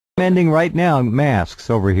recommending right now masks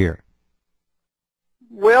over here.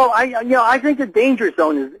 Well, I think the danger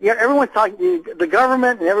zone is, everyone's talking, the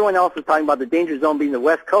government and everyone else is talking about the danger zone being the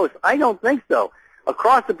West Coast. I don't think so.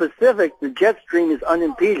 Across the Pacific, the jet stream is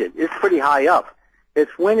unimpeded. It's pretty high up.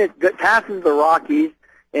 It's when it passes the Rockies,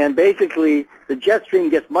 and basically the jet stream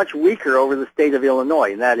gets much weaker over the state of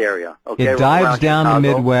Illinois in that area. Okay, it dives down Chicago,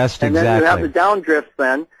 the Midwest, and exactly. then you have the downdrifts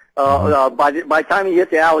then. By the time you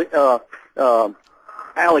hit the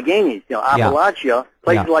Alleghenies, Appalachia,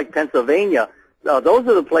 places like Pennsylvania, those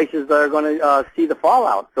are the places that are going to see the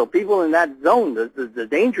fallout. So people in that zone, the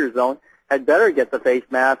danger zone, had better get the face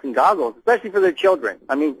masks and goggles, especially for their children.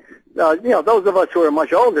 I mean, those of us who are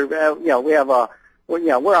much older, we have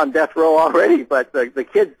we're on death row already, but the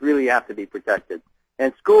kids really have to be protected.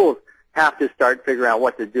 And schools have to start figuring out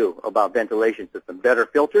what to do about ventilation systems. Better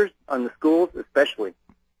filters on the schools, especially,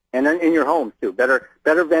 and then in your homes too. Better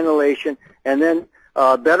ventilation, and then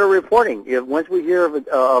better reporting. Once we hear of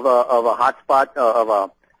a hot spot of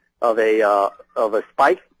a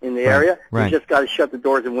spike in the area, you just got to shut the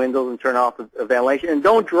doors and windows and turn off the ventilation, and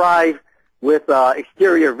don't drive with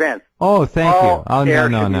exterior vents. Oh, thank you. Oh, air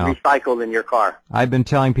no. Be recycled in your car. I've been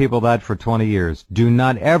telling people that for 20 years. Do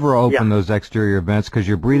not ever open those exterior vents because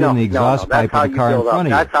you're breathing the exhaust pipe of the car in front of you.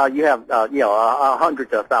 That's how you have 100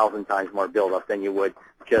 to 1,000 times more buildup than you would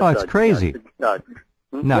just. Oh, it's crazy.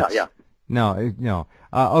 Nuts. Yeah. No.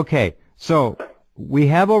 Okay, so we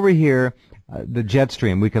have over here the jet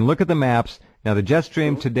stream. We can look at the maps. Now, the jet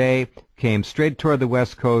stream today came straight toward the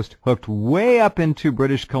West Coast, hooked way up into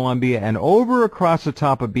British Columbia and over across the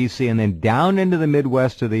top of BC and then down into the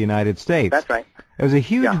Midwest of the United States. That's right. It was a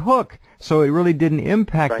huge hook, so it really didn't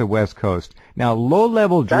impact the West Coast. Now,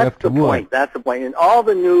 low-level drift would. That's the point. And all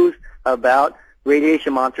the news about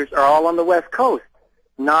radiation monsters are all on the West Coast,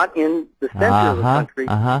 not in the center of the country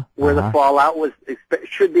where the fallout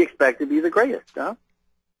should be expected to be the greatest. Huh?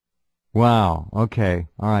 Wow. Okay.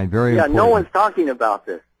 All right. Very important. No one's talking about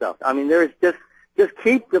this stuff. I mean, there's just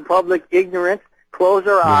keep the public ignorant, close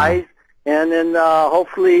our eyes, and then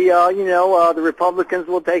hopefully, the Republicans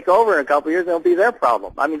will take over in a couple of years. And it'll be their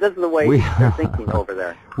problem. I mean, this is the way they're thinking over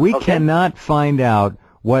there. We cannot find out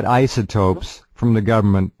what isotopes from the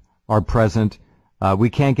government are present. We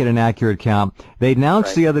can't get an accurate count. They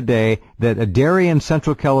announced the other day that a dairy in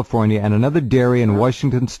Central California and another dairy in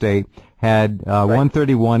Washington State had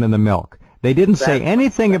 131 in the milk. They didn't say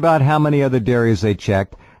anything about how many other dairies they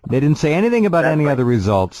checked. They didn't say anything about any other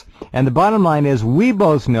results. And the bottom line is we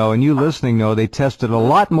both know, and you listening know, they tested a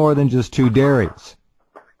lot more than just 2 dairies.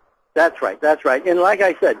 That's right. And like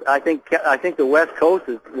I said, I think the West Coast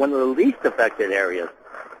is one of the least affected areas.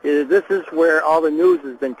 This is where all the news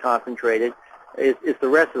has been concentrated. It's the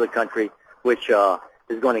rest of the country which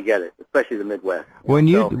is going to get it, especially the Midwest.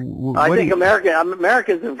 I think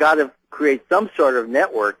Americans have got to create some sort of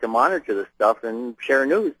network to monitor this stuff and share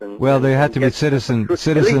news. There have to be citizens.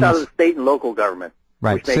 At least out of the state and local government,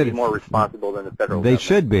 which may be more responsible than the federal government. They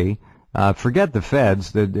should be. Forget the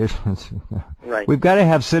feds. We've got to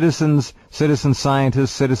have citizen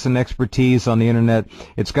scientists, citizen expertise on the Internet.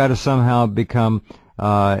 It's got to somehow become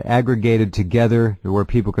aggregated together where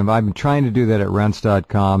people can. I've been trying to do that at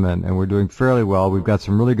Rense.com, and we're doing fairly well. We've got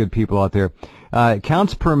some really good people out there.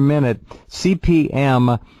 Counts per minute,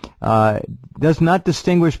 CPM, does not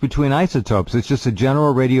distinguish between isotopes. It's just a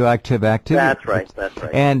general radioactive activity. That's right.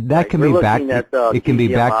 And that can be it can be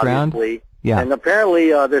background. Obviously. Yeah. And apparently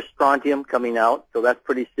there's strontium coming out, so that's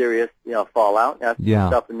pretty serious, fallout. That's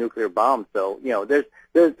stuff a nuclear bomb. So, there's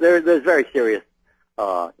very serious,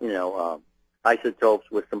 isotopes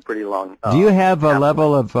with some pretty long. Do you have a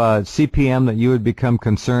level of CPM that you would become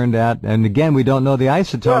concerned at? And again, we don't know the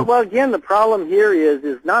isotope. Well, again, the problem here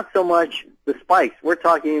is not so much the spikes. We're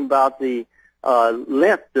talking about the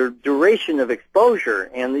length, the duration of exposure,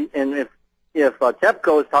 and if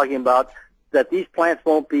TEPCO is talking about that these plants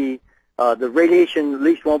won't be, the radiation at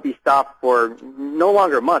least won't be stopped for no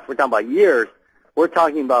longer months. We're talking about years. We're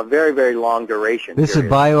talking about very, very long duration. This is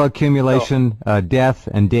bioaccumulation, death,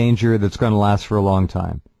 and danger that's going to last for a long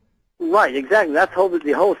time. Right, exactly. That's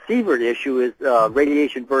the whole Sievert issue is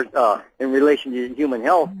radiation in relation to human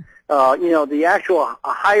health. The actual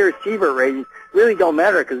higher Sievert ratings really don't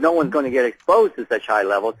matter because no one's going to get exposed to such high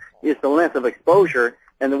levels. It's the length of exposure,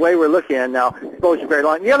 and the way we're looking at it now, exposure very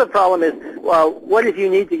long. The other problem is, what if you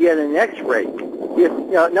need to get an X-ray?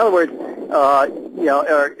 In other words,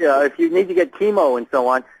 if you need to get chemo and so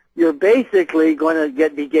on, you're basically going to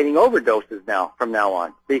be getting overdoses from now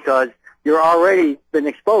on because you're already been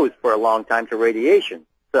exposed for a long time to radiation.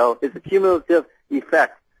 So it's a cumulative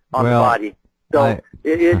effect on the body. So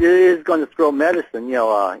it is going to throw medicine,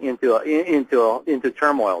 into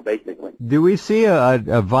turmoil, basically. Do we see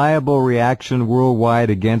a viable reaction worldwide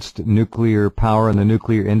against nuclear power and the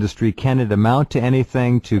nuclear industry? Can it amount to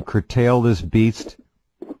anything to curtail this beast?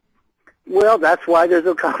 Well, that's why there's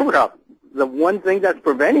a cover-up. The one thing that's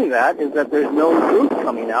preventing that is that there's no truth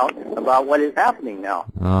coming out about what is happening now.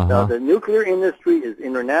 So the nuclear industry is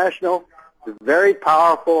international. It's very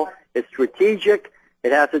powerful. It's strategic.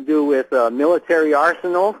 It has to do with military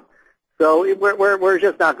arsenals. So we're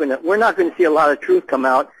just not going to see a lot of truth come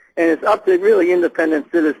out, and it's up to really independent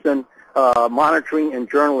citizen monitoring and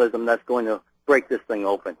journalism that's going to break this thing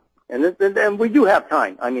open. And we do have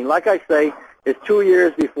time. I mean, like I say, it's 2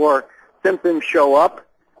 years before symptoms show up,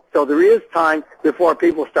 so there is time before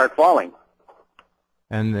people start falling.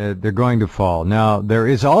 And they're going to fall. Now, there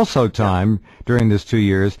is also time during this 2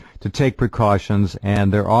 years to take precautions,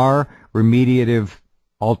 and there are remediative,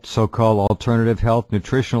 so-called alternative health,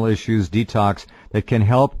 nutritional issues, detox, that can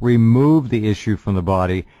help remove the issue from the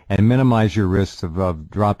body and minimize your risks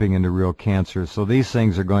of dropping into real cancer. So these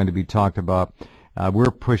things are going to be talked about.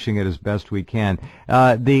 We're pushing it as best we can.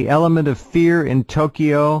 The element of fear in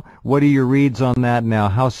Tokyo, what are your reads on that now?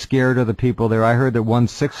 How scared are the people there? I heard that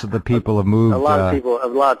 1/6 of the people have moved. A lot of people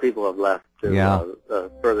have left to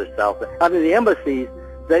further south. I mean, the embassies,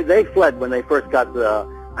 they fled when they first got the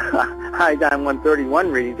iodine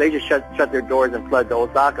 131 readings. They just shut their doors and fled to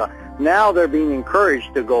Osaka. Now they're being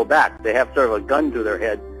encouraged to go back. They have sort of a gun to their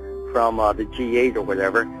head from the G8 or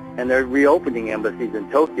whatever, and they're reopening embassies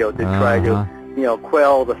in Tokyo to try to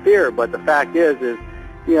quell the fear. But the fact is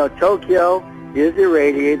Tokyo is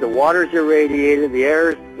irradiated, the water's irradiated, the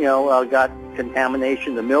air's, got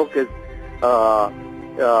contamination, the milk is,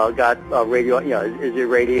 got is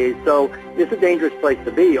irradiated. So it's a dangerous place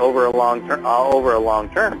to be over a long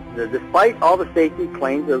term. Despite all the safety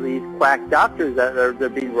claims of these quack doctors that are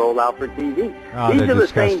being rolled out for TV. These are the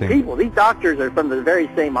same people. These doctors are from the very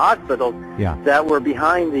same hospitals that were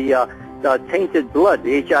behind the tainted blood,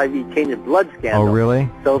 the HIV tainted blood scandal. Oh, really?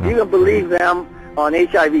 So if you can believe them on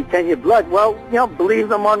HIV tainted blood, well, believe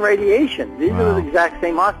them on radiation. These are the exact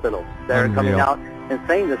same hospitals that are coming out and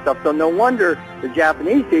saying this stuff. So no wonder the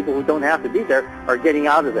Japanese people who don't have to be there are getting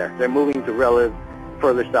out of there. They're moving to relatives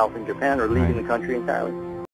further south in Japan or leaving the country entirely.